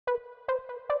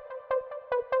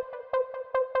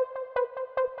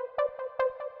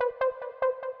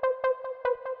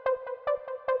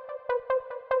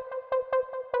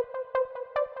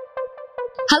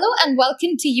Hello and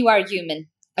welcome to You Are Human,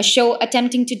 a show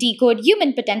attempting to decode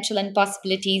human potential and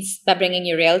possibilities by bringing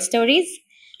you real stories,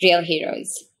 real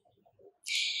heroes.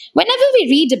 Whenever we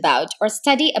read about or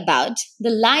study about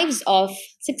the lives of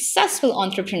successful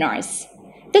entrepreneurs,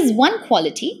 there's one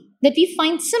quality that we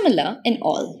find similar in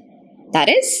all. That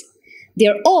is,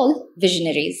 they're all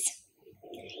visionaries.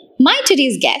 My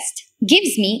today's guest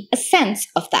gives me a sense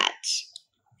of that.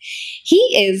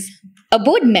 He is a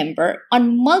board member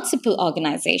on multiple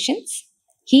organizations.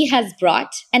 He has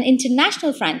brought an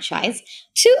international franchise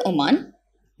to Oman,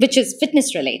 which is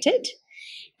fitness related,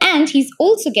 and he's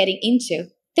also getting into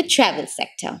the travel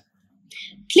sector.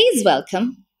 Please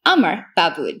welcome Amr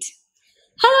Baabood.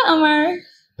 Hello, Amr.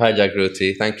 Hi,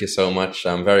 Jagruti. Thank you so much.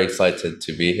 I'm very excited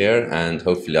to be here, and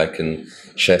hopefully I can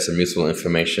share some useful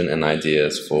information and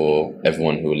ideas for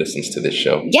everyone who listens to this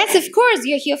show. Yes, of course.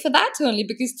 You're here for that only,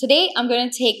 because today I'm going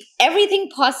to take everything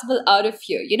possible out of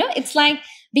you. You know, it's like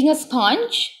being a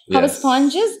sponge. How a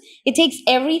sponge is, it takes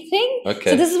everything.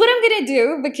 Okay. So this is what I'm going to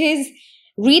do, because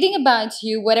reading about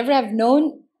you, whatever I've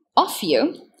known of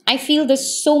you, I feel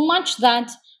there's so much that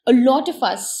a lot of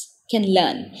us can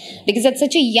learn, because at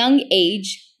such a young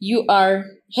age, you are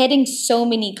heading so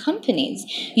many companies.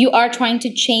 You are trying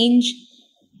to change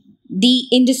the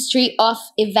industry of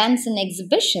events and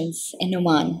exhibitions in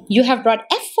Oman. You have brought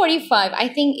F45. I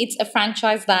think it's a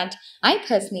franchise that I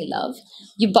personally love.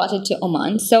 You brought it to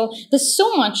Oman. So there's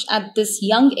so much at this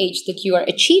young age that you are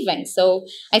achieving. So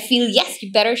I feel, yes,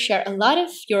 you better share a lot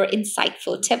of your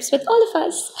insightful tips with all of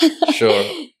us. Sure.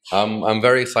 I'm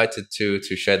very excited to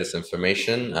share this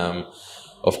information.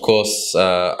 Of course,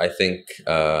 I think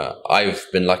I've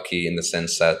been lucky in the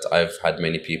sense that I've had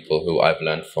many people who I've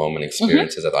learned from and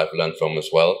experiences that I've learned from as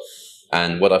well.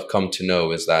 And what I've come to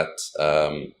know is that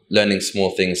learning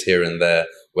small things here and there,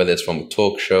 whether it's from a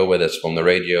talk show, whether it's from the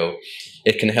radio,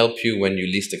 it can help you when you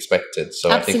least expect it.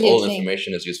 So Absolutely. I think all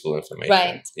information is useful information.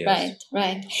 Right, Yes.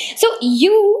 right. So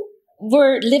you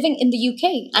were living in the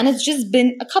UK, and it's just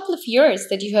been a couple of years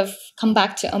that you have come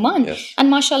back to Oman. Yes. And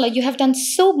mashallah, you have done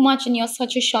so much in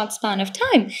such a short span of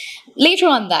time. Later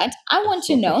on that, I want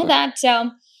to know that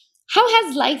how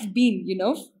has life been,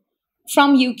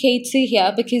 from UK to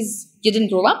here, because you didn't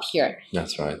grow up here.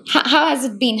 That's right. How has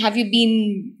it been? Have you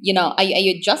been, are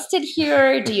you adjusted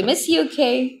here? Do you miss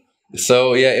UK?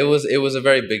 So yeah, it was a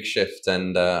very big shift,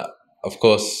 and of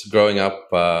course, growing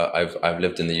up, I've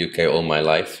lived in the UK all my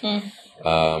life,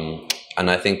 and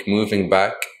I think moving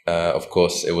back, of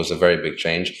course, it was a very big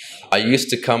change. I used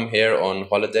to come here on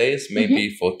holidays,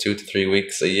 maybe for 2 to 3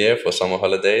 weeks a year for summer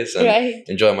holidays, and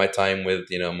enjoy my time with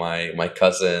my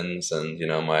cousins and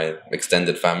my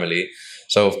extended family.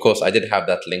 So of course, I did have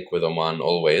that link with Oman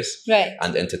always,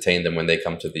 and entertain them when they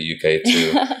come to the UK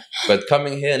too. But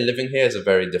coming here and living here is a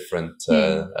very different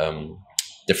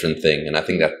different thing, and I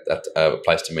think that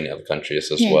applies to many other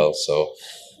countries as well. So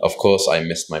of course I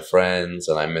missed my friends,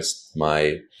 and I missed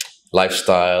my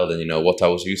lifestyle, and what I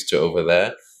was used to over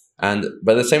there.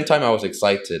 But at the same time, I was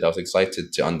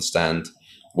excited to understand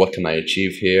what can I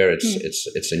achieve here.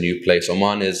 It's a new place.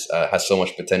 Oman has so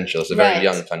much potential. It's a very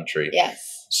young country.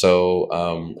 Yes. So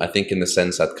I think in the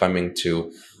sense that coming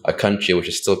to a country which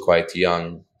is still quite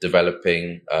young,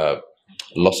 developing,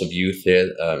 lots of youth here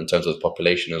in terms of the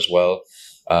population as well,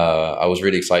 I was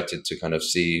really excited to kind of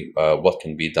see what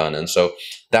can be done. And so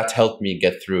that helped me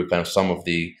get through kind of some of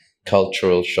the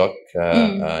cultural shock,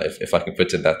 if I can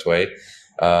put it that way.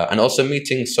 And also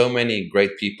meeting so many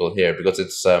great people here, because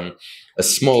it's a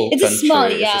small country.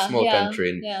 It's a small country,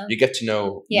 and you get to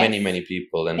know many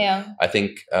people. And I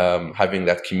think having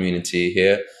that community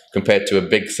here compared to a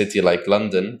big city like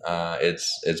London,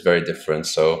 it's very different.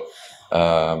 So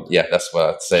that's what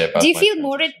I'd say about. Do you feel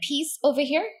more at peace over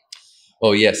here?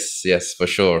 Oh yes, for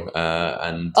sure.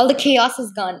 And all the chaos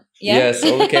is gone. Yeah? Yes,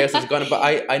 all the chaos is gone. But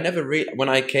I never when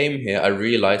I came here, I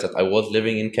realized that I was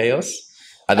living in chaos.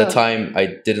 At the time,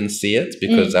 I didn't see it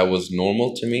because that was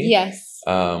normal to me. Yes.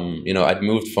 I'd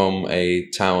moved from a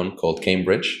town called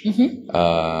Cambridge,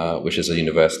 which is a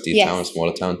university town, a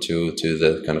smaller town, to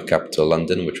the kind of capital,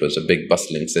 London, which was a big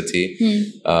bustling city.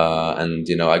 And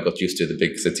I got used to the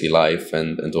big city life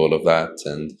and all of that.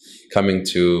 And coming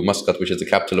to Muscat, which is the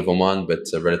capital of Oman, but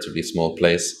a relatively small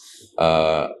place,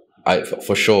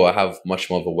 for sure, I have much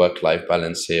more of a work-life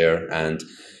balance here, and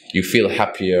you feel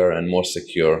happier and more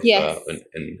secure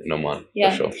in Oman,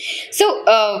 for sure. So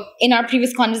in our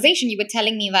previous conversation, you were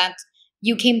telling me that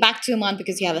you came back to Oman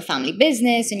because you have a family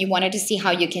business and you wanted to see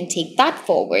how you can take that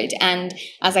forward. And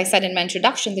as I said in my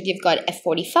introduction, that you've got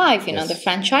F45, you know, the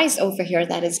franchise over here.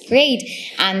 That is great.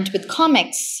 And with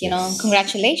comics, you know,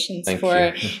 congratulations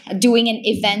for doing an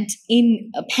event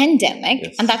in a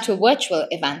pandemic, and that to a virtual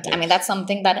event. I mean, that's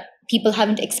something that people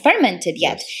haven't experimented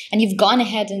yet, and you've gone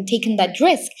ahead and taken that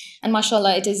risk, and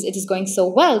mashallah, it is going so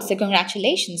well. So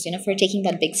congratulations, you know, for taking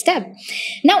that big step.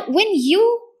 Now, when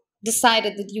you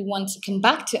decided that you want to come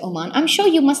back to Oman, I'm sure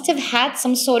you must have had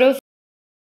some sort of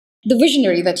the vision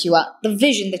that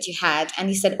you had, and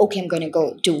you said, okay, I'm going to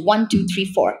go do 1, 2, 3,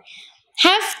 4.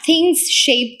 Have things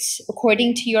shaped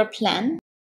according to your plan?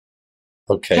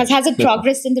 Okay. Has it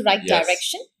progressed in the right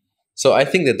direction? So I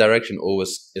think the direction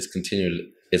always is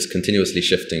continuously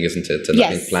shifting, isn't it? And I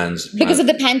think plans because of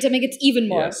the pandemic, it's even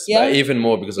more. Even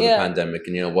more because of the pandemic.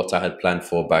 And you know, what I had planned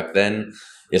for back then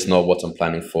is not what I'm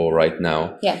planning for right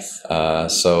now.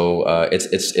 So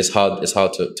it's hard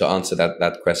to answer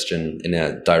that question in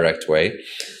a direct way.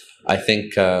 I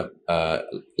think,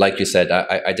 like you said,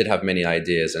 I did have many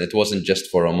ideas, and it wasn't just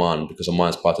for Oman, because Oman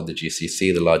is part of the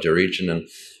GCC, the larger region, and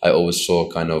I always saw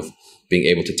kind of being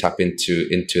able to tap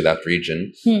into that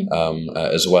region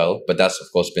as well. But that's, of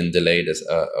course, been delayed as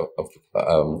a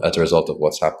result of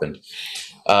what's happened.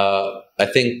 I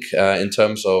think in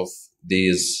terms of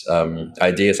these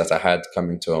ideas that I had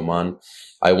coming to Oman,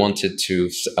 I wanted to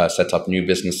set up new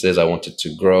businesses. I wanted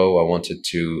to grow. I wanted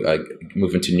to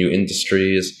move into new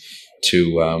industries,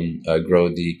 to grow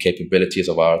the capabilities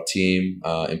of our team,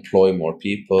 employ more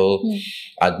people,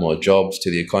 add more jobs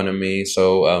to the economy.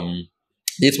 So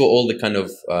these were all the kind of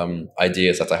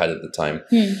ideas that I had at the time.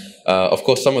 Of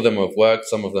course, some of them have worked,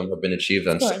 some of them have been achieved,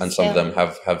 and some of them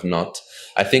have not.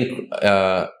 I think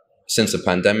since the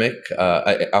pandemic,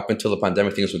 up until the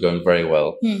pandemic, things were going very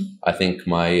well. I think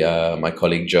my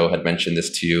colleague Joe had mentioned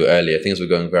this to you earlier. Things were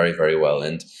going very, very well.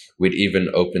 And we'd even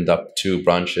opened up 2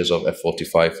 branches of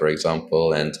F45, for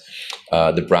example, and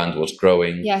the brand was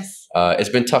growing. It's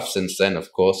been tough since then,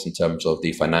 of course, in terms of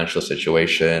the financial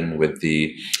situation, with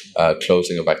the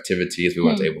closing of activities. We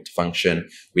weren't able to function.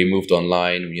 We moved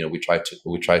online. You know, we tried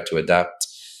to adapt.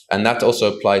 And that also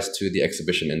applies to the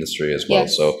exhibition industry as well.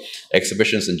 So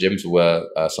exhibitions and gyms were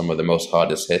some of the most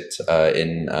hardest hit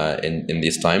in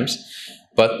these times.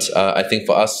 But I think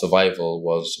for us, survival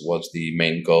was the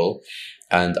main goal.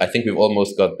 And I think we've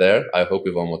almost got there. I hope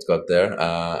we've almost got there.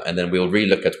 And then we'll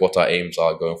relook at what our aims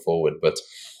are going forward. But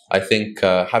I think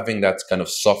having that kind of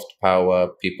soft power,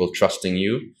 people trusting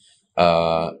you,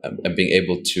 and being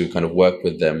able to kind of work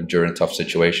with them during tough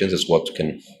situations is what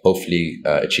can hopefully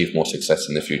achieve more success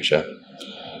in the future.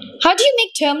 How do you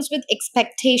make terms with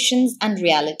expectations and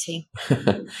reality?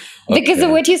 Because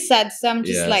of what you said, so I'm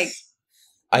just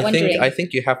wondering. I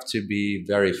think you have to be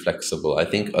very flexible. I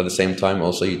think at the same time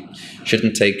also you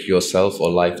shouldn't take yourself or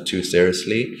life too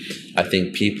seriously. I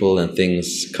think people and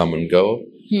things come and go.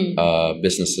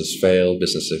 Businesses fail,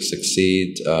 businesses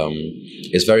succeed.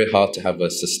 It's very hard to have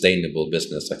a sustainable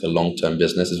business, like a long-term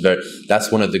business. That's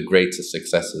one of the greatest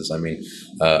successes. I mean,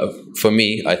 for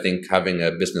me, I think having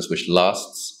a business which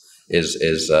lasts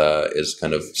is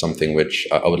kind of something which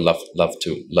I would love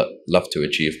to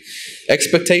achieve.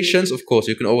 Expectations, of course,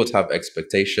 you can always have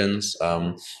expectations,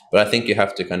 but I think you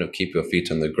have to kind of keep your feet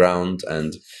on the ground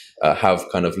and have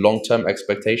kind of long-term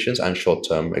expectations and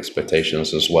short-term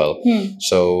expectations as well.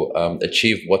 So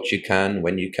achieve what you can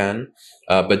when you can,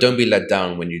 but don't be let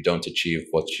down when you don't achieve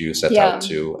what you set out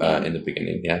to in the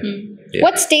beginning.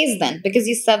 What stays then? Because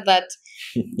you said that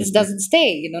this doesn't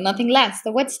stay, you know, nothing lasts.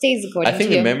 So what stays according to you? I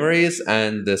think the memories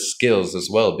and the skills as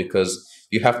well, because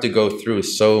you have to go through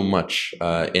so much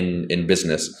in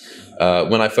business.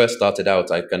 When I first started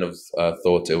out, I kind of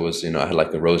thought it was, you know, I had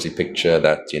like a rosy picture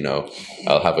that, you know,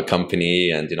 I'll have a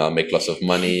company and, you know, I'll make lots of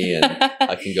money and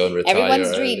I can go and retire.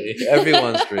 Everyone's dream.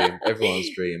 Everyone's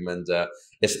dream. And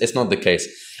it's not the case.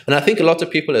 And I think a lot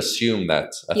of people assume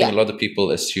that. I think a lot of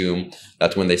people assume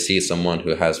that when they see someone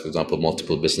who has, for example,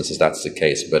 multiple businesses, that's the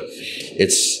case. But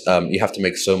it's you have to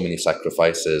make so many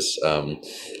sacrifices.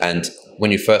 And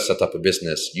when you first set up a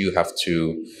business, you have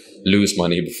to lose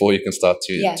money before you can start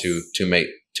to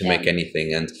make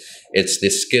anything. And it's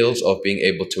the skills of being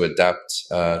able to adapt,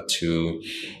 to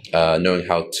knowing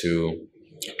how to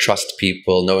trust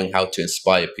people, knowing how to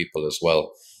inspire people as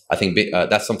well. I think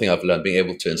that's something I've learned, being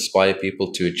able to inspire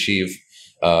people to achieve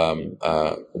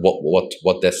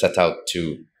what they're set out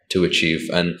to achieve,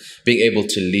 and being able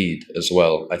to lead as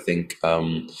well. I think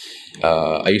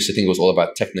I used to think it was all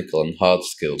about technical and hard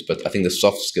skills, but I think the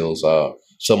soft skills are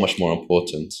so much more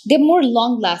important. They're more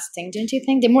long lasting, don't you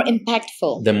think? They're more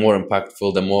impactful.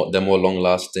 They're more long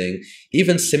lasting.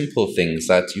 Even simple things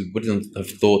that you wouldn't have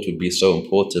thought would be so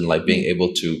important, like being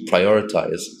able to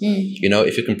prioritize. You know,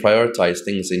 if you can prioritize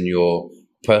things in your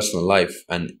personal life,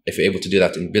 and if you're able to do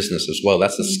that in business as well,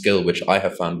 that's a skill which I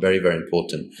have found very, very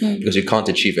important, because you can't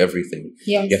achieve everything.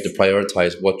 Yes. You have to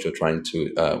prioritize what you're trying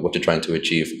to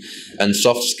achieve. And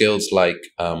soft skills like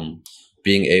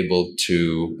being able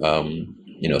to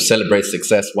celebrate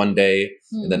success one day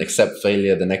and then accept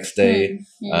failure the next day.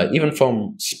 Even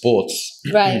from sports,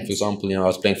 right? For example, I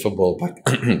was playing football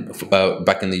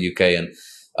back in the UK, and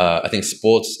I think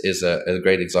sports is a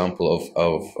great example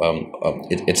of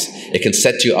it can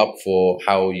set you up for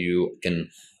how you can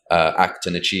act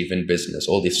and achieve in business.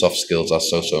 All these soft skills are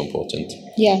so important.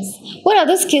 Yes. What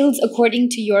other skills, according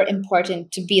to you, are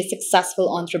important to be a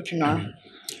successful entrepreneur?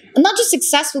 Not just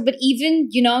successful, but even,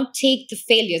 take the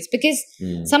failures. Because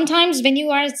sometimes when you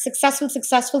are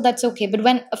successful, that's okay. But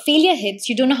when a failure hits,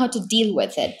 you don't know how to deal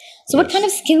with it. So what kind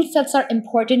of skill sets are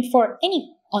important for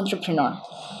any entrepreneur?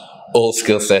 All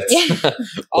skill sets. Yeah.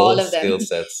 All of them. Skill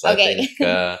sets. Okay. I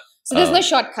think, so there's no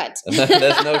shortcut.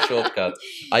 There's no shortcut.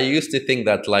 I used to think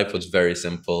that life was very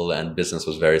simple and business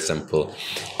was very simple.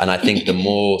 And I think the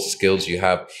more skills you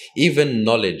have, even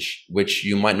knowledge, which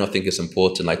you might not think is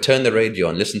important, like turn the radio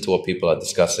on, listen to what people are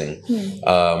discussing.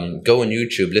 Go on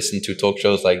YouTube, listen to talk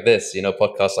shows like this,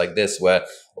 podcasts like this, where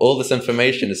all this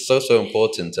information is so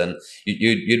important. And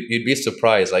you'd be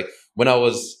surprised. Like when I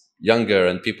was younger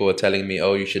and people were telling me,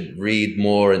 oh, you should read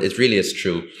more, and it really is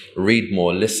true. Read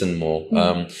more, listen more.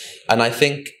 And I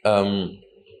think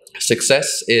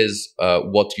success is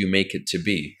what you make it to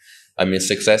be. I mean,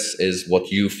 success is what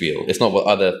you feel. It's not what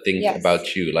others think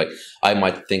about you. Like, I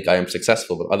might think I am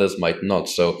successful, but others might not.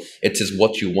 So it is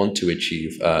what you want to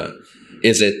achieve.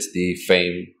 Is it the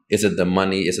fame? Is it the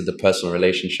money? Is it the personal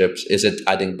relationships? Is it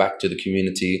adding back to the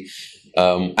community?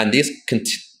 And these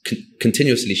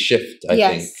continuously shift, I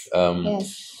think.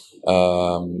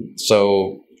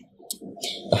 So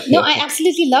no, I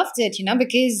absolutely loved it,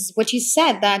 because what you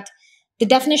said, that the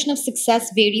definition of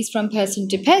success varies from person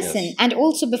to person. And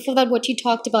also before that, what you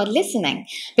talked about listening,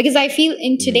 because I feel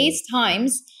in today's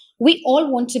times, we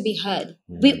all want to be heard.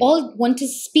 We all want to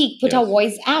speak, put our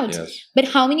voice out. But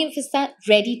how many of us are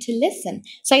ready to listen?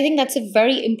 So I think that's a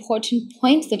very important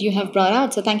point that you have brought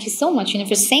out. So thank you so much,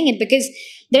 for saying it, because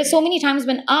there are so many times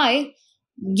when I,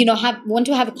 want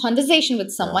to have a conversation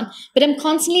with someone, but I'm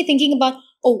constantly thinking about,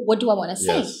 oh, what do I want to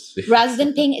say? Rather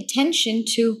than paying attention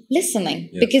to listening,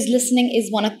 because listening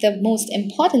is one of the most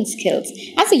important skills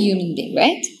as a human being,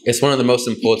 right? It's one of the most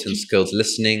important skills,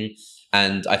 listening.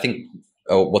 And I think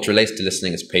what relates to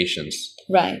listening is patience.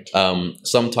 Right.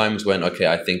 Sometimes when, I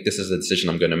think this is the decision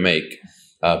I'm going to make,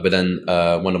 but then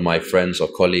one of my friends or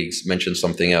colleagues mentions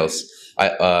something else,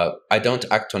 I don't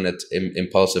act on it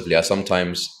impulsively. I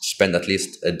sometimes spend at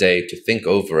least a day to think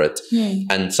over it.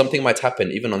 And something might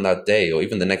happen even on that day or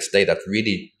even the next day that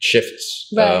really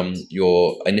shifts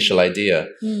your initial idea.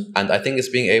 And I think it's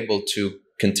being able to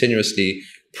continuously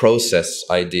process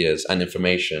ideas and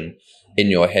information in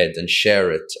your head and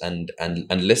share it and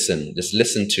listen. Just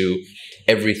listen to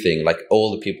everything, like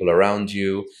all the people around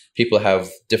you. People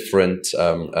have different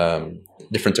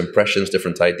impressions,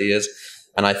 different ideas.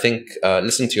 And I think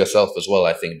listen to yourself as well,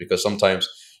 I think, because sometimes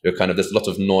you're there's a lot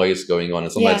of noise going on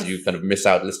and sometimes you kind of miss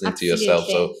out listening to yourself.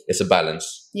 So it's a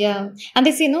balance. Yeah. And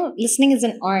they say, listening is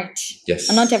an art. Yes.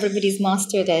 And not everybody's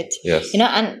mastered it. Yes.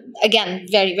 And again,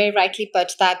 very, very rightly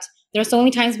put, that there are so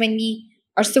many times when we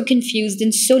are so confused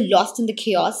and so lost in the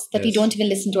chaos that we don't even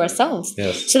listen to ourselves.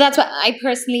 So that's why I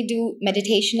personally do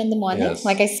meditation in the morning.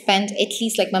 Like I spend at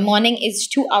least, my morning is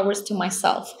 2 hours to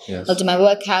myself. I'll do my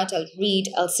workout, I'll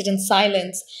read, I'll sit in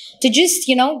silence to just,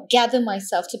 gather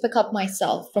myself, to pick up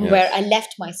myself from where I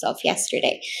left myself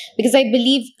yesterday. Because I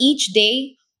believe each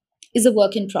day is a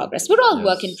work in progress. We're all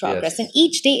work in progress, and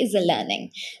each day is a learning.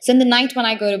 So in the night when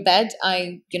I go to bed,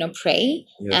 I, pray,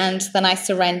 and then I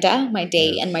surrender my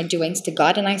day and my doings to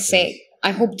God, and I say,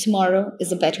 I hope tomorrow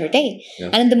is a better day.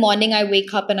 And in the morning, I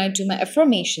wake up and I do my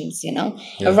affirmations,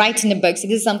 I write in the books.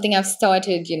 This is something I've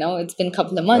started, it's been a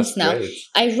couple of months now. Great.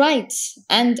 I write,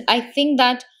 and I think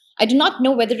that I do not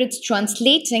know whether it's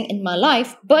translating in my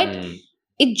life, but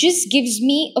it just gives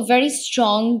me a very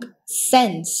strong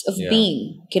sense of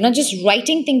being, just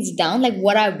writing things down, like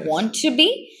what I want to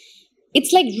be.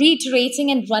 it's like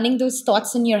reiterating and running those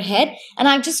thoughts in your head, and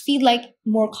I just feel like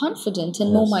more confident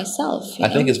and more myself. I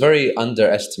think it's a very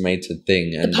underestimated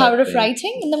thing. The power of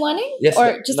writing in the morning? Yes,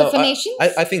 or just affirmations?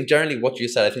 I think generally what you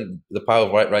said, I think the power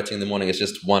of writing in the morning is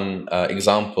just one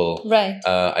example. Right.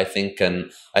 I think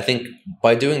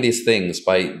by doing these things,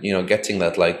 by getting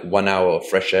that like 1 hour of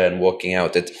fresh air and walking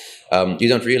out, you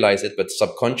don't realize it, but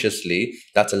subconsciously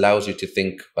that allows you to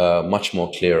think much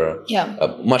more clearer.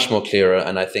 Yeah. Much more clearer,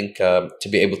 and I think to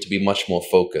be able to be much more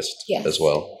focused as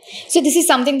well. So this is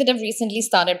something that I've recently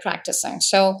started practicing.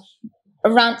 So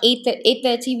around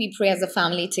 8:30 we pray as a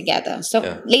family together.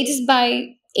 So latest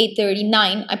by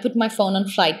 8:39 I put my phone on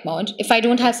flight mode. If I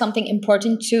don't have something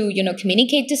important to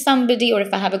communicate to somebody, or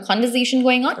if I have a conversation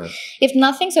going on, if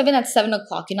nothing, so even at 7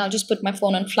 o'clock I'll just put my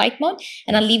phone on flight mode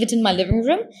and I'll leave it in my living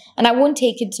room, and I won't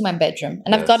take it to my bedroom.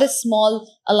 And I've got a small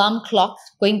alarm clock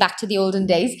going back to the olden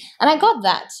days, and I got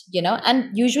that, and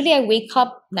usually I wake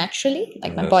up naturally,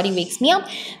 like my body wakes me up,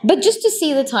 but just to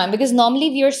see the time, because normally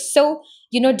we are so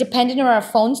dependent on our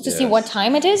phones to see what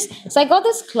time it is. So I got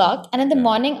this clock, and in the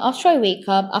morning after I wake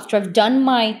up, after I've done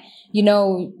my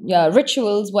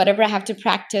rituals, whatever I have to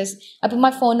practice, I put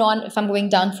my phone on if I'm going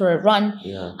down for a run.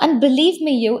 And believe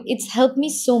me, it's helped me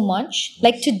so much,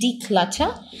 like to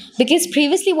declutter. Because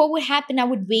previously what would happen, I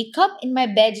would wake up in my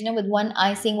bed, with one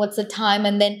eye saying what's the time,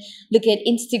 and then look at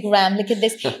Instagram, look at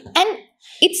this. And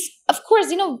it's, of course,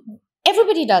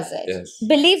 everybody does it. Yes.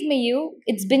 Believe me,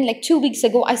 it's been like 2 weeks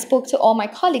ago, I spoke to all my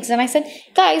colleagues and I said,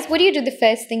 guys, what do you do the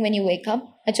first thing when you wake up?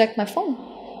 I check my phone.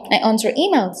 I answer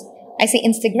emails. I say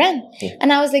Instagram.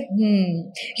 And I was like,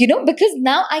 because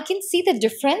now I can see the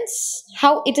difference,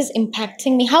 how it is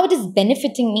impacting me, how it is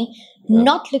benefiting me,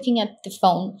 not looking at the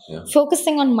phone,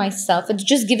 focusing on myself. It's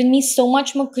just given me so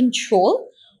much more control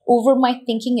over my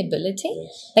thinking ability.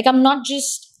 Like I'm not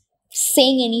just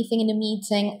saying anything in a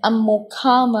meeting, I'm more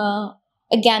calmer.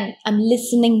 Again, I'm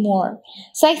listening more.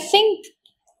 So I think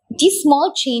these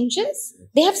small changes,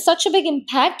 they have such a big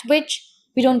impact, which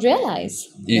we don't realize.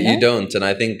 You don't. And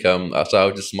I think, so I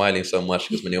was just smiling so much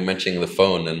because when you're mentioning the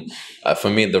phone, and for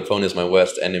me, the phone is my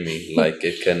worst enemy. Like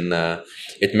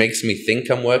it makes me think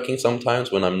I'm working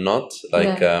sometimes when I'm not.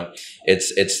 Like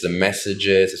it's the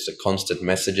messages, it's the constant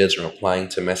messages, replying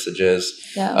to messages,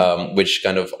 which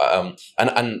kind of,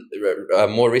 and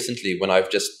more recently when I've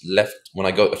just left,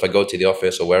 if I go to the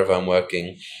office or wherever I'm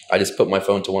working, I just put my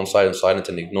phone to one side and silent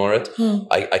and ignore it.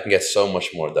 I can get so much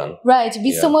more done. Right.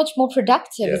 Be so much more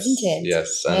productive, isn't it?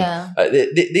 Yes. And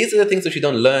these are the things that you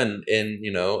don't learn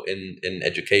in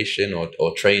education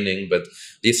or training, but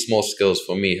these small skills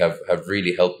for me have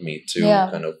really helped me to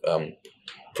kind of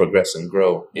progress and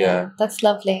grow. That's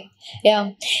lovely.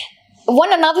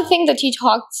 Another thing that you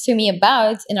talked to me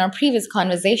about in our previous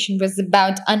conversation was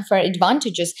about unfair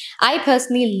advantages. I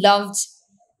personally loved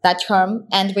that term,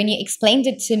 and when you explained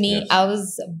it to me, I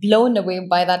was blown away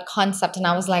by that concept, and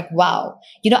I was like, wow,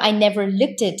 I never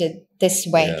looked at it this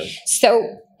way. So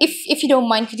if you don't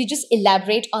mind, could you just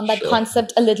elaborate on that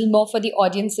concept a little more for the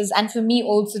audiences, and for me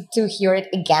also to hear it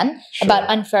again about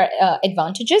unfair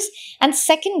advantages? And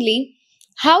secondly,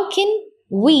 how can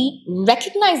we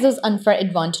recognize those unfair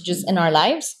advantages in our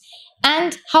lives,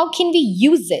 and how can we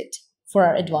use it for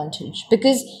our advantage?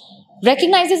 Because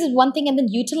recognizing is one thing, and then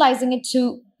utilizing it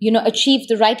to achieve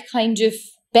the right kind of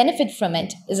benefit from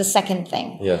it is a second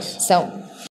thing. Yes. So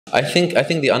I think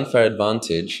the unfair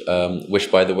advantage, which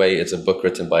by the way is a book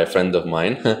written by a friend of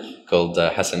mine called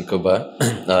Hassan Kuba.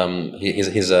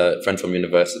 He's a friend from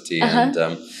university, and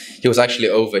he was actually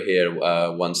over here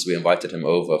once. We invited him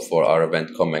over for our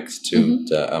event Comex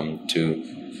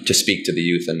to speak to the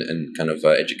youth and kind of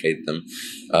educate them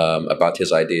about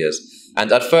his ideas.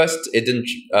 And at first it didn't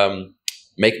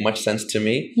make much sense to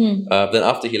me. Then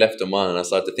after he left Oman and I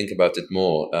started to think about it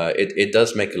more, it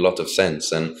does make a lot of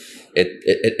sense, and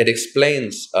it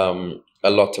explains a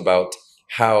lot about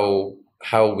how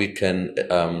we can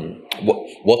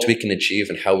what we can achieve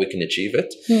and how we can achieve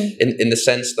it, in the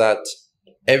sense that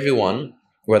everyone,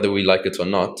 whether we like it or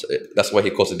not, that's why he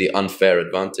calls it the unfair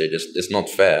advantage. It's not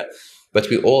fair, but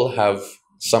we all have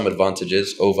some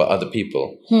advantages over other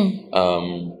people.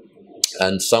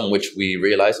 And some which we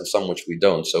realize and some which we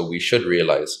don't. So we should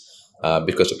realize,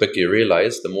 because the quicker you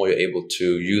realize, the more you're able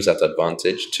to use that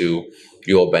advantage to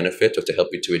your benefit or to help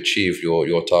you to achieve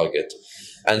your target.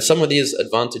 And some of these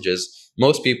advantages,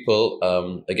 most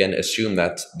people, again, assume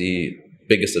that the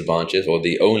biggest advantage or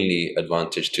the only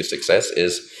advantage to success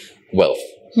is wealth.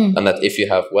 And that if you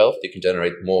have wealth, you can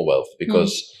generate more wealth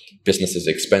because business is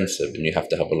expensive and you have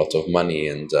to have a lot of money.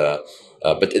 And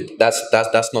but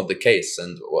that's not the case.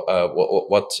 And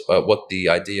what the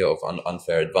idea of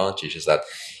unfair advantage is that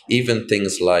even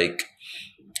things like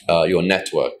your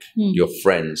network, your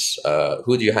friends,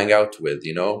 who do you hang out with,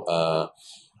 you know?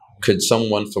 Could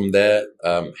someone from there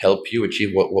help you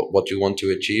achieve what you want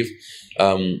to achieve?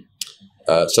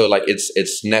 So like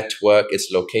it's network, it's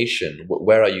location.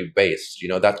 Where are you based? You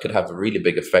know, that could have a really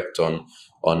big effect on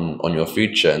your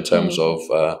future in terms of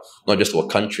not just what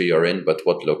country you're in, but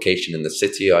what location in the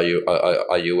city are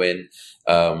you in.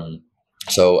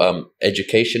 So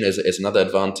education is another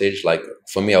advantage. Like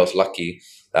for me, I was lucky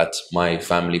that my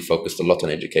family focused a lot on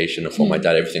education, and for my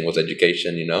dad, everything was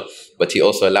education, you know. But he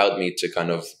also allowed me to kind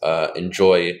of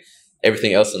enjoy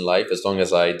everything else in life as long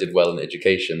as I did well in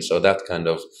education. So that kind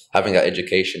of having that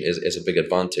education is a big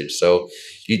advantage. So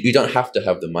you don't have to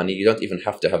have the money, you don't even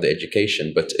have to have the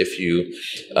education, but if you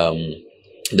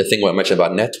the thing what I mentioned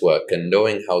about network and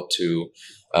knowing how to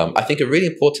I think a really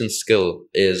important skill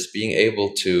is being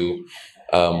able to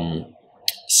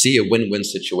see a win-win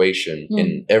situation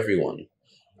in everyone.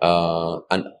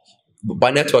 And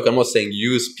by network, I'm not saying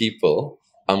use people.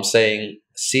 I'm saying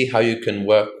see how you can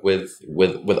work with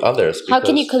others. How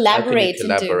can you collaborate?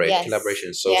 Yes. Collaboration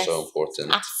is so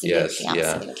important. Absolutely,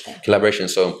 absolutely. Collaboration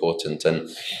is so important. And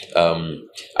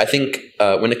I think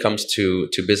when it comes to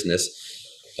business,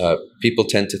 people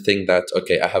tend to think that,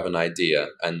 okay, I have an idea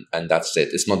and that's it.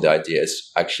 It's not the idea,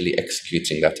 it's actually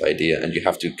executing that idea. And you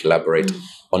have to collaborate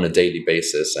on a daily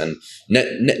basis and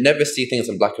never see things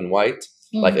in black and white.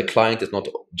 Like a client is not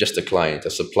just a client, a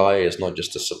supplier is not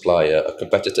just a supplier, a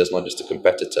competitor is not just a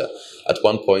competitor. At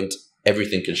one point,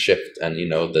 everything can shift and, you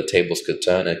know, the tables could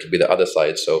turn and it could be the other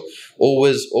side. So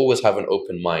always have an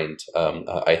open mind,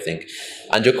 I think.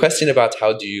 And your question about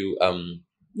how do you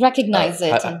recognize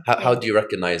it? How do you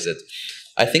recognize it?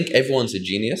 I think everyone's a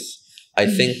genius. I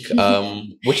think,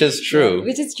 which is true.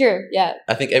 Which is true, yeah.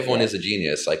 I think everyone is a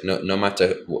genius, like no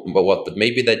matter what, but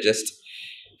maybe they're just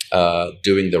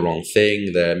doing the wrong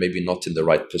thing. They're maybe not in the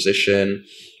right position.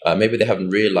 Maybe they haven't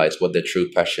realized what their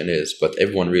true passion is, but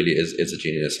everyone really is a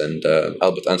genius. And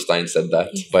Albert Einstein said that,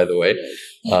 by the way.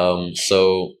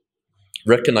 So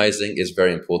recognizing is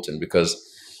very important because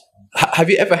have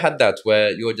you ever had that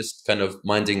where you're just kind of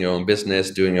minding your own business,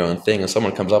 doing your own thing, and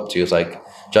someone comes up to you, is like,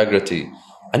 Jagruti,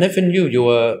 I never knew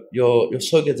you're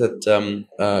so good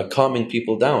at calming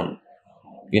people down,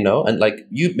 you know, and like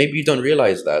maybe you don't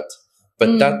realize that.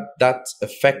 But that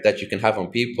effect that you can have on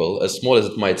people, as small as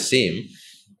it might seem,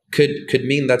 could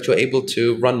mean that you're able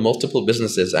to run multiple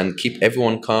businesses and keep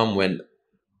everyone calm when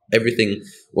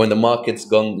the market's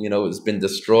gone, you know, it's been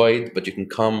destroyed, but you can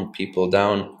calm people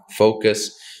down,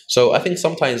 focus. So I think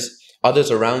sometimes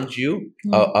others around you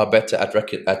are better at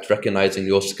recognizing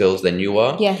your skills than you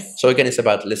are. Yes. So again, it's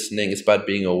about listening, it's about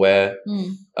being aware,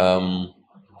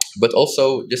 but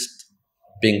also just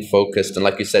being focused, and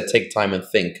like you said, take time and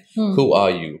think, who are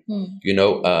you? You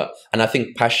know, and I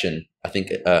think passion,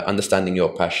 understanding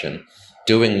your passion,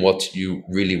 doing what you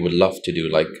really would love to do.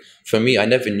 Like for me, I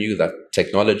never knew that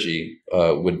technology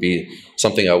would be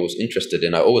something I was interested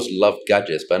in. I always loved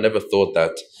gadgets, but I never thought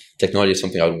that technology is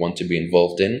something I would want to be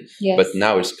involved in. Yes. But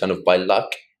now it's kind of by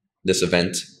luck, this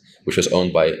event, which was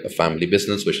owned by a family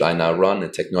business, which I now run,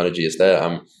 and technology is there.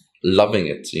 I'm loving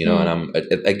it, you know, and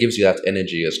it gives you that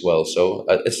energy as well. So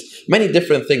it's many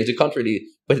different things. You can't really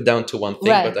put it down to one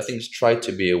thing, but I think just try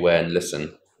to be aware and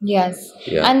listen. Yes.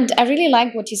 Yeah. And I really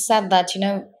like what you said, that, you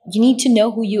know, you need to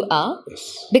know who you are,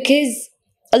 because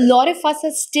a lot of us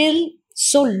are still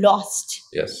so lost.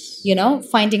 Yes. You know,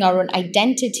 finding our own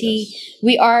identity. Yes.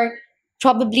 We are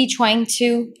probably trying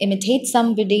to imitate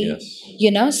somebody,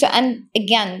 you know. So, and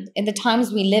again, in the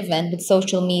times we live in, with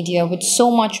social media, with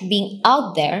so much being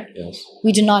out there,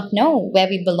 we do not know where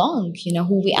we belong, you know,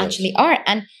 who we actually are.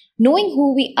 And knowing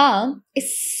who we are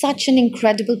is such an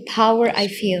incredible power, I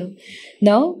feel.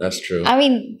 No? That's true. I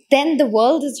mean, then the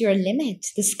world is your limit.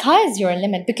 The sky is your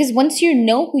limit. Because once you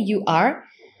know who you are,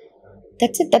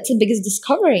 that's it. That's the biggest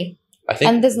discovery. I think,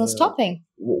 and there's no stopping.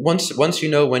 Once you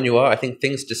know when you are, I think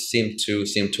things just seem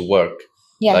to work.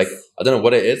 Yes. Like, I don't know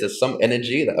what it is. There's some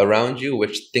energy around you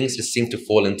which things just seem to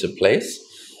fall into place.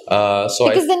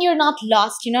 Because then you're not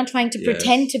lost. You're not trying to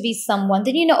pretend to be someone.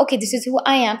 Then you know, okay, this is who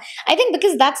I am. I think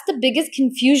because that's the biggest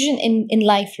confusion in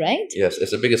life, right? Yes,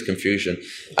 it's the biggest confusion.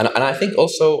 And I think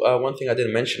also one thing I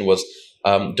didn't mention was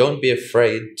don't be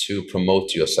afraid to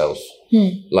promote yourself.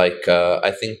 Like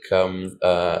I think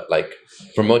like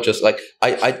promote just like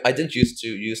I didn't used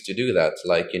to do that.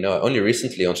 Like, you know, only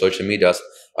recently on social media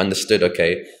I understood,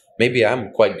 okay, maybe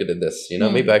I'm quite good at this, you know,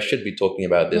 maybe I should be talking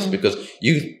about this, because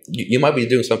you might be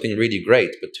doing something really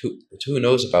great, but who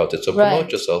knows about it? So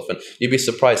promote yourself, and you'd be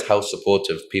surprised how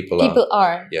supportive people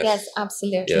are. Yes,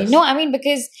 absolutely. No, I mean,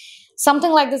 because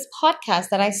something like this podcast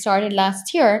that I started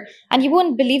last year, and you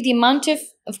won't believe the amount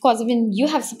of course, even you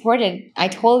have supported. I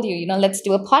told you, let's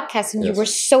do a podcast, and you were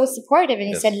so supportive, and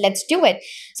you said, let's do it.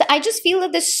 So I just feel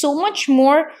that there's so much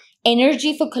more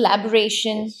energy for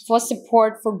collaboration, for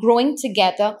support, for growing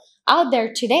together out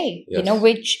there today,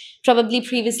 which probably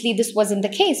previously this wasn't the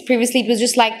case. Previously, it was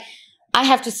just like, I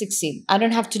have to succeed. I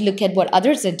don't have to look at what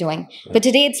others are doing. But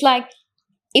today it's like,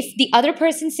 if the other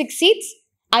person succeeds,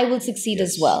 I will succeed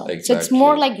as well. Exactly. So it's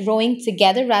more like growing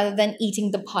together rather than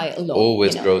eating the pie alone.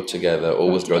 Always grow together.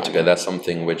 Always grow together. That's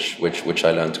something which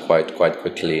I learned quite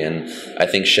quickly. And I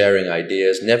think sharing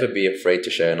ideas. Never be afraid to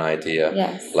share an idea.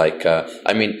 Yes. Like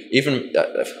even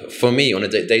for me on a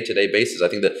day-to-day basis, I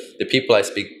think that the people I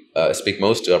speak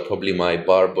most to are probably my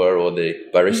barber or the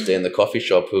barista in the coffee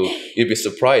shop, who you'd be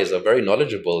surprised are very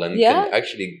knowledgeable and can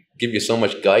actually give you so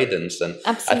much guidance. And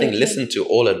I think listen to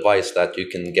all advice that you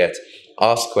can get.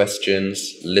 Ask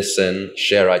questions, listen,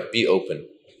 share, be open.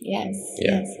 Yes.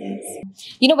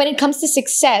 When it comes to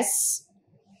success,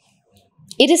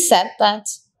 it is said that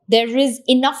there is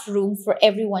enough room for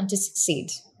everyone to succeed.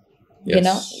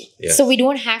 Yes. So we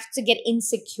don't have to get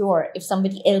insecure if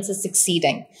somebody else is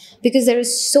succeeding, because there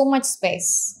is so much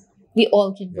space. We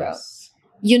all can grow.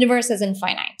 Universe is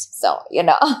infinite. So,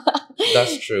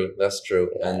 That's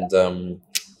true. And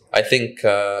I think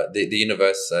the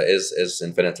universe is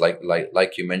infinite,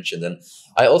 like you mentioned, and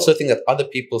I also think that other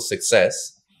people's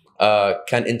success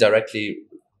can indirectly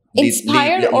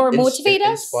inspire or motivate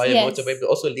us. Motivate, but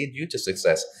also lead you to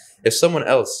success. If someone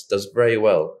else does very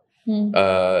well,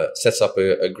 sets up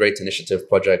a great initiative,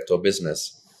 project, or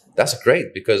business, that's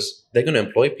great, because they're going to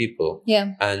employ people,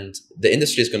 and the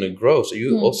industry is going to grow. So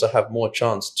you also have more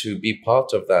chance to be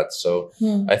part of that. So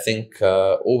I think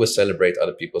always celebrate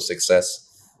other people's success.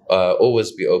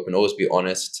 Always be open, always be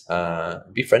honest,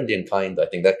 be friendly and kind. I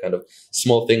think that kind of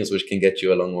small things which can get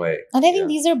you a long way. And I think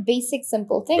these are basic,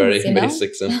 simple things. Very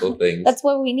basic, simple things. That's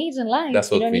what we need in life. That's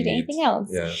what we don't we need anything else.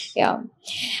 Yes. Yeah.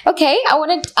 Okay, I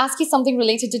want to ask you something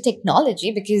related to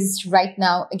technology, because right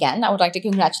now, again, I would like to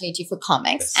congratulate you for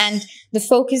comics. And the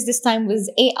focus this time was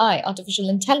AI, artificial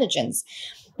intelligence.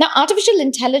 Now, artificial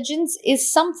intelligence is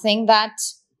something that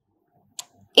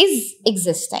is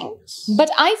existing, but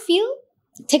I feel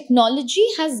technology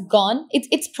has gone,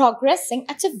 it's progressing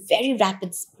at a very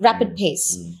rapid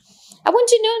pace. I want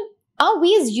to know, are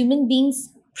we as human beings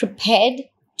prepared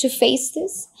to face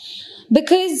this?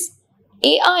 Because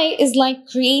AI is like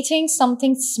creating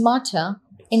something smarter,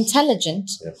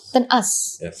 intelligent than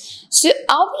us. So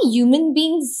are we human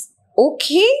beings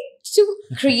okay to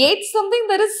create something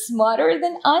that is smarter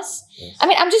than us? I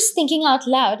mean, I'm just thinking out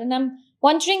loud, and I'm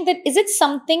wondering that, is it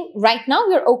something right now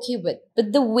we're okay with,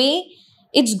 but the way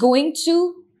it's going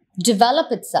to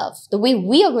develop itself, the way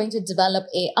we are going to develop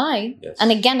AI, and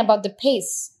again, about the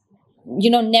pace.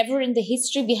 Never in the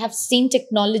history we have seen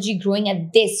technology growing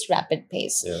at this rapid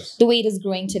pace, the way it is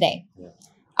growing today.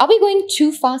 Are we going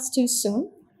too fast too soon?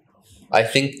 I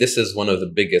think this is one of the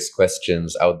biggest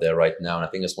questions out there right now. And I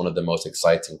think it's one of the most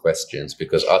exciting questions,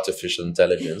 because artificial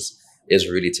intelligence is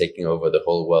really taking over the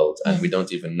whole world. And we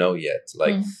don't even know yet.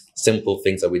 Like simple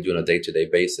things that we do on a day-to-day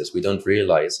basis, we don't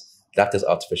realize that is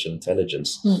artificial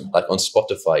intelligence. Like on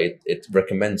Spotify, it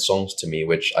recommends songs to me,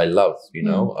 which I love,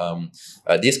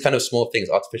 these kind of small things,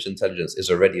 artificial intelligence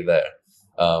is already there.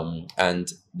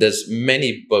 And there's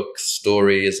many books,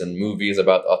 stories, and movies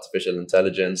about artificial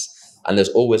intelligence. And there's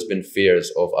always been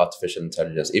fears of artificial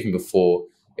intelligence, even before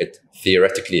it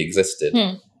theoretically existed.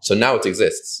 So now it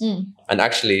exists. And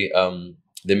actually,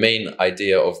 the main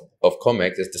idea of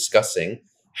comics is discussing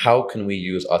how can we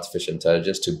use artificial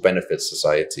intelligence to benefit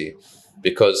society?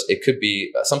 Because it could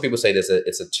be, some people say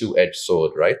it's a two-edged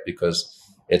sword, right? Because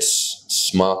it's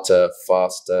smarter,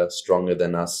 faster, stronger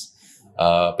than us.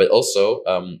 But also,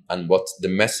 and what the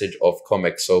message of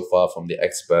comics so far from the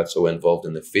experts who are involved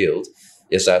in the field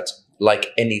is that, like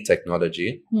any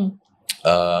technology,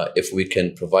 if we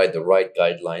can provide the right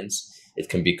guidelines, it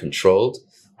can be controlled.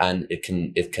 And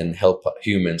it can help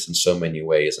humans in so many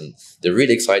ways. And the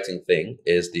really exciting thing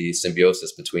is the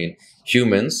symbiosis between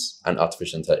humans and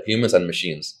humans and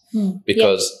machines.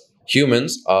 Because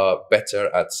humans are better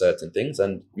at certain things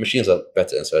and machines are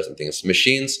better at certain things.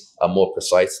 Machines are more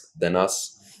precise than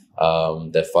us.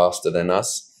 They're faster than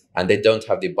us. And they don't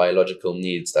have the biological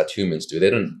needs that humans do. They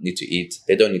don't need to eat.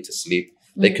 They don't need to sleep.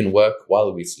 They can work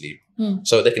while we sleep.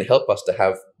 So they can help us to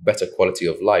have better quality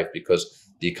of life, because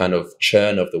the kind of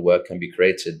churn of the work can be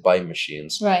created by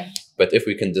machines. Right. But if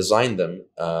we can design them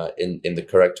in the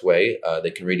correct way, they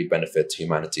can really benefit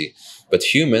humanity. But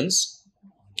humans,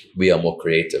 we are more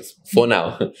creative. For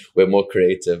now, we're more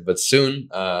creative, but soon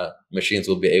machines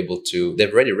will be able to.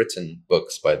 They've already written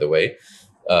books, by the way,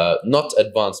 not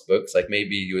advanced books. Like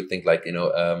maybe you would think like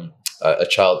a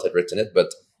child had written it,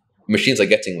 but machines are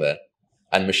getting there,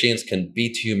 and machines can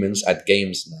beat humans at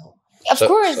games now. Of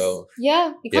course,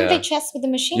 yeah. You can't play chess with a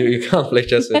machine. You can't play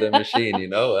chess with a machine.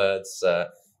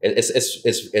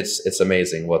 It's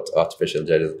amazing what artificial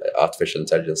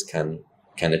intelligence can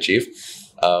achieve.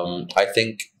 I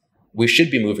think we should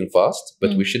be moving fast,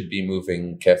 but we should be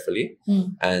moving carefully.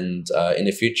 And in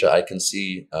the future, I can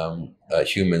see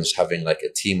humans having like a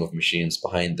team of machines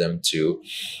behind them to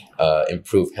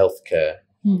improve healthcare,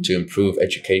 to improve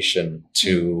education,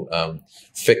 to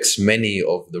fix many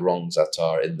of the wrongs that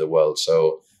are in the world.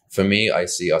 So for me, I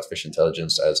see artificial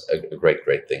intelligence as a great,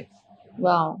 great thing.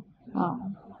 Wow.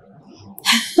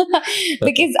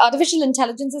 Because artificial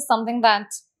intelligence is something that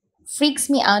freaks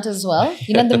me out as well.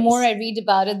 The more I read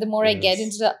about it, the more I get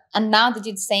into it. And now that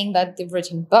you're saying that they've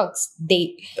written books,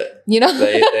 they have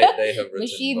written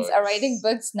machines books. Are writing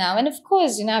books now. And of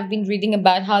course, I've been reading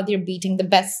about how they're beating the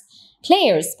best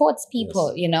players, sports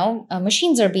people,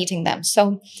 machines are beating them.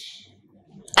 So,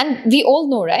 and we all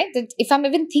know, right, that if I'm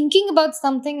even thinking about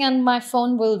something and my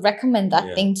phone will recommend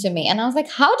that thing to me. And I was like,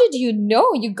 how did you know?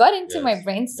 You got into my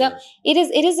brain. So it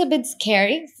is a bit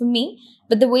scary for me.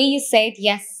 But the way you say it,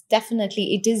 yes,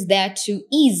 definitely it is there to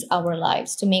ease our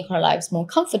lives, to make our lives more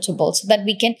comfortable so that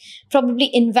we can probably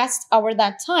invest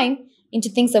that time into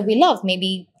things that we love,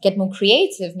 maybe get more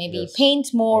creative, maybe paint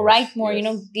more, write more,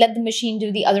 let the machine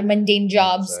do the other mundane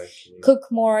jobs, cook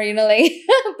more,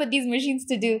 put these machines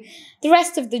to do the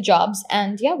rest of the jobs.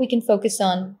 And we can focus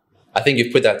on. I think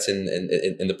you've put that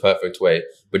in the perfect way.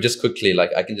 But just quickly,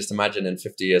 like I can just imagine in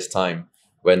 50 years' time,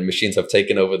 when machines have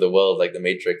taken over the world, like the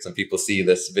Matrix, and people see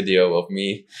this video of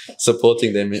me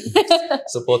supporting the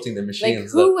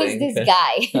machines. Like, who is this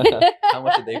guy? How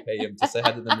much did they pay him to say?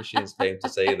 How did the machines pay him to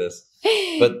say this?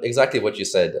 But exactly what you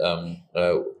said.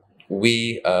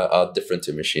 We are different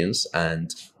to machines,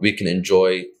 and we can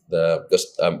enjoy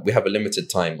we have a limited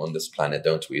time on this planet,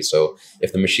 don't we? So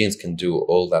if the machines can do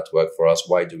all that work for us,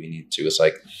 why do we need to? It's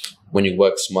like when you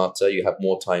work smarter, you have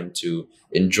more time to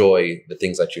enjoy the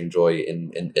things that you enjoy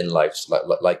in life,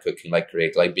 like cooking, like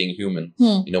create, like being human.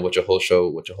 What your whole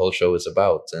show is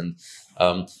about. And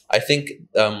I think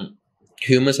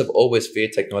humans have always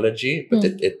feared technology, but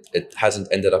it hasn't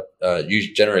ended up.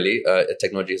 Generally,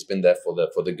 technology has been there for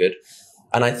the good,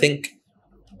 and I think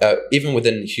even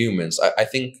within humans, I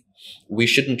think we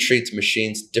shouldn't treat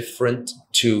machines different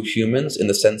to humans in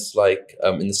the sense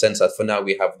that for now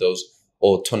we have those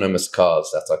autonomous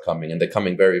cars that are coming, and they're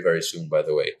coming very, very soon, by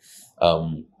the way.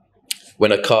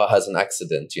 When a car has an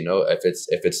accident,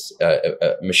 if it's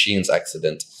a machine's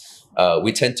accident,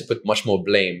 we tend to put much more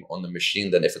blame on the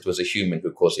machine than if it was a human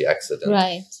who caused the accident.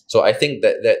 Right. So I think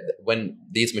that when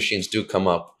these machines do come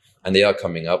up, and they are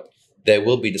coming up, there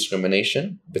will be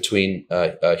discrimination between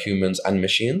humans and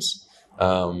machines.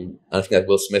 And I think that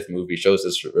Will Smith movie shows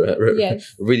this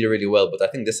really, really well. But I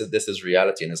think this is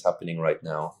reality and is happening right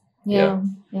now. Yeah.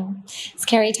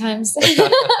 Scary times.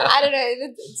 I don't know.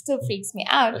 It still freaks me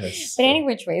out. Yes. But any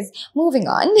which ways, moving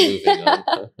on.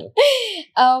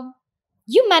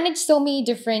 You manage so many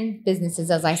different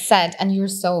businesses, as I said, and you're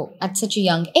at such a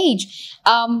young age.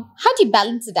 How do you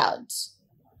balance it out?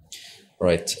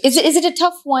 Right. Is it a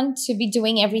tough one to be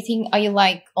doing everything? Are you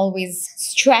like always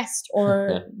stressed,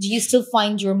 or do you still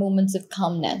find your moments of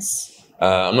calmness?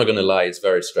 I'm not going to lie, it's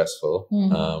very stressful.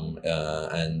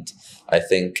 And I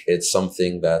think it's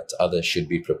something that others should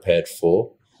be prepared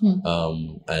for.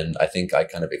 And I think I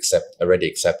kind of already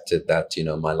accepted that,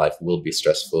 my life will be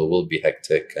stressful, will be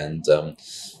hectic. And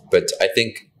but I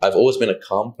think I've always been a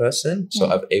calm person.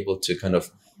 So I'm able to kind of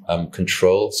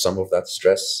control some of that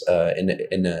stress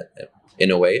in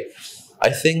a way. I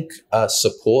think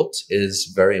support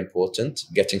is very important,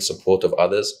 getting support of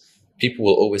others. People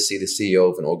will always see the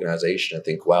CEO of an organization and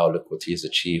think, wow, look what he's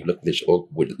achieved. Look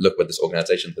what this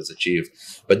organization has achieved.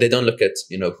 But they don't look at,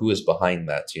 who is behind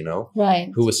that,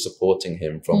 Right. Who is supporting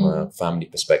him from a family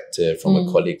perspective, from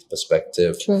a colleague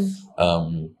perspective. True.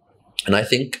 And I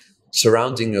think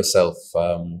surrounding yourself,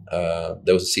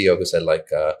 there was a CEO who said,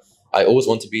 I always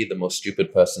want to be the most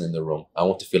stupid person in the room. I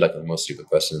want to feel like the most stupid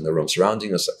person in the room.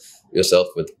 Surrounding yourself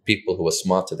with people who are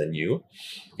smarter than you.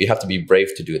 You have to be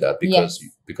brave to do that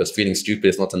because feeling stupid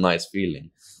is not a nice feeling.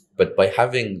 But by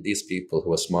having these people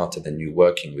who are smarter than you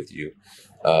working with you,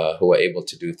 who are able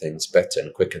to do things better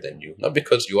and quicker than you, not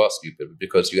because you are stupid, but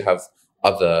because you have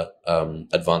other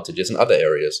advantages in other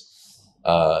areas,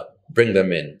 bring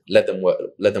them in, let them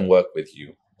work with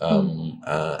you,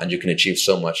 and you can achieve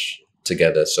so much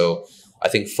together. So I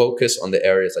think focus on the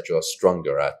areas that you're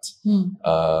stronger at.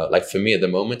 Like for me at the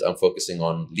moment, I'm focusing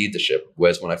on leadership.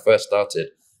 Whereas when I first started,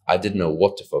 I didn't know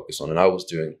what to focus on, and I was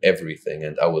doing everything,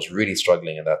 and I was really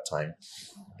struggling at that time.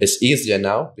 It's easier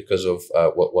now because of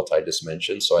what I just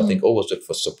mentioned. So I think always look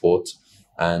for support,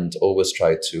 and always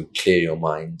try to clear your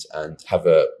mind and have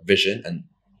a vision and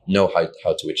know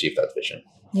how to achieve that vision.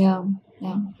 Yeah.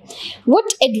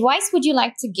 What advice would you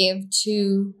like to give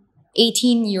to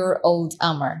 18-year-old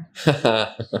Amr?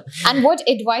 And what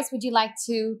advice would the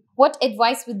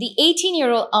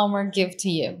 18-year-old Amr give to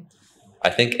you? I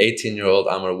think 18-year-old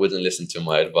Amr wouldn't listen to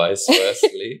my advice,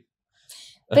 firstly.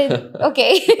 But,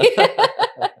 okay.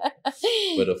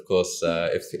 But of course,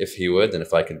 if he would, and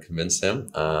if I can convince him,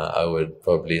 I would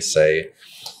probably say,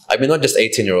 I mean, not just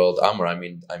 18-year-old Amr, I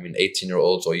mean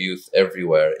 18-year-olds or youth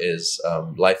everywhere is,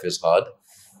 life is hard.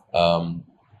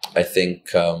 I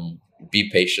think,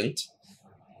 be patient.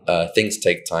 Things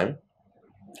take time.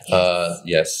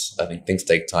 Yes, I think things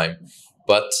take time.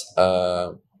 But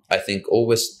I think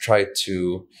always try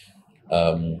to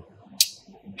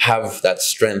have that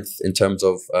strength in terms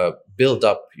of build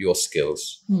up your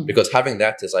skills. Because having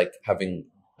that is like having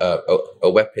a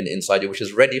weapon inside you, which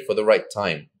is ready for the right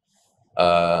time.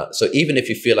 So even if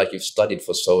you feel like you've studied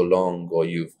for so long, or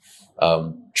you've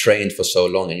trained for so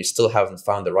long, and you still haven't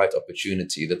found the right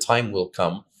opportunity, the time will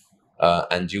come,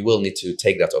 and you will need to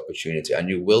take that opportunity, and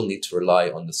you will need to rely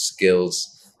on the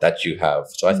skills that you have.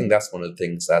 So I think that's one of the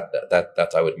things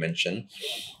that I would mention.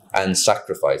 And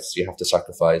sacrifice. You have to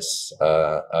sacrifice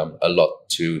a lot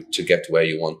to get where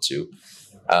you want to.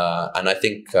 And I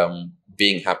think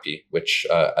being happy, which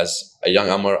as a young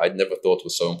Amr, I never thought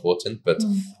was so important, but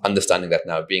understanding that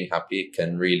now, being happy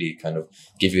can really kind of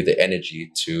give you the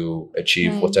energy to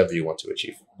achieve whatever you want to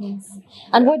achieve. Yes.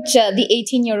 And what the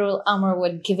 18-year-old Amr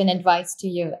would give an advice to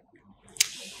you?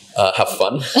 Have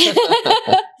fun.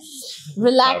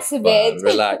 Relax a bit.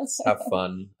 Relax, have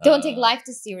fun. Don't take life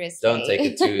too seriously. Don't take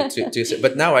it too seriously.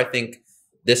 But now I think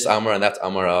this Amr and that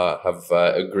Amr have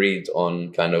agreed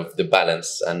on kind of the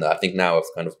balance. And I think now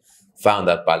I've kind of found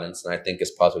that balance. And I think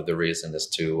it's part of the reason as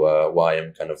to why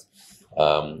I'm kind of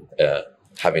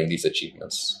having these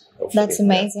achievements. Hopefully. That's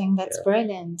amazing. That's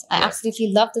brilliant. I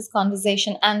absolutely love this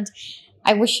conversation. And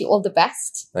I wish you all the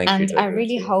best. Thank you, Jagruti. I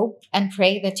really hope and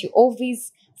pray that you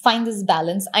always find this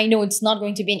balance. I know it's not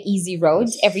going to be an easy road.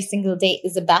 Yes. Every single day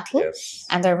is a battle. Yes.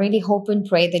 And I really hope and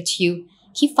pray that you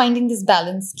keep finding this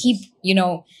balance, keep,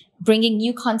 bringing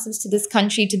new concepts to this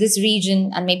country, to this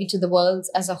region, and maybe to the world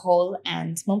as a whole.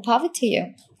 And more power to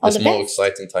you. All There's the more best.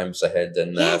 Exciting times ahead.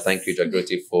 And thank you,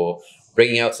 Jagruti, for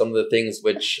bringing out some of the things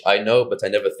which I know, but I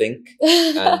never think.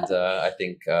 And I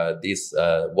think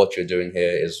what you're doing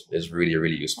here is really,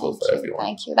 really useful for everyone.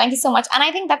 Thank you. Thank you so much. And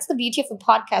I think that's the beauty of a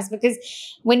podcast, because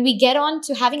when we get on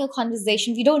to having a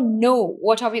conversation, we don't know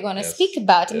what are we going to speak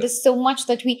about. And there's so much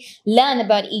that we learn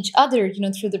about each other,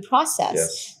 through the process.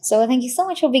 Yes. So thank you so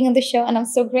much for being on the show. And I'm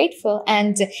so grateful.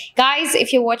 And guys,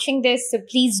 if you're watching this, so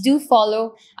please do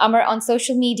follow Amr on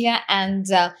social media and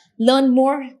learn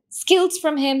more skills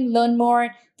from him, learn more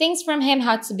things from him,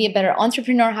 how to be a better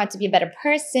entrepreneur, how to be a better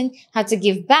person, how to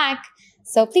give back.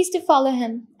 So please do follow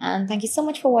him. And thank you so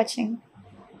much for watching.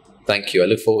 Thank you. I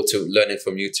look forward to learning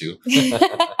from you too.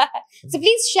 So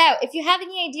please share. If you have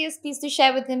any ideas, please do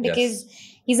share with him, because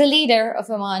he's a leader of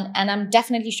Oman, and I'm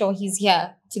definitely sure he's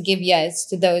here to give years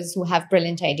to those who have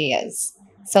brilliant ideas.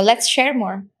 So let's share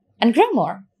more and grow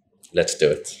more. Let's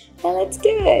do it. Well, let's do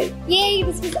it. Yay,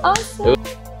 this was awesome.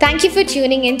 Thank you for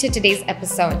tuning in to today's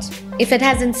episode. If it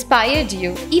has inspired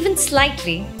you, even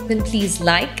slightly, then please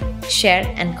like, share,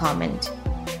 and comment.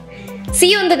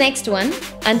 See you on the next one.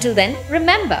 Until then,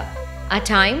 remember, our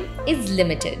time is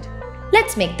limited.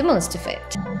 Let's make the most of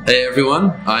it. Hey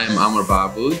everyone, I am Amr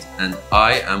Baabood and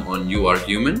I am on You Are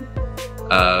Human.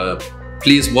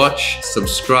 Please watch,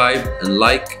 subscribe, and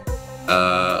like.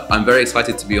 I'm very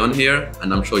excited to be on here,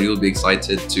 and I'm sure you'll be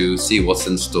excited to see what's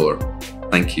in store.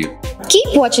 Thank you.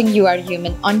 Keep watching You Are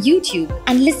Human on YouTube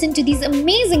and listen to these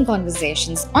amazing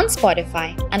conversations on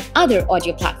Spotify and other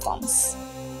audio platforms.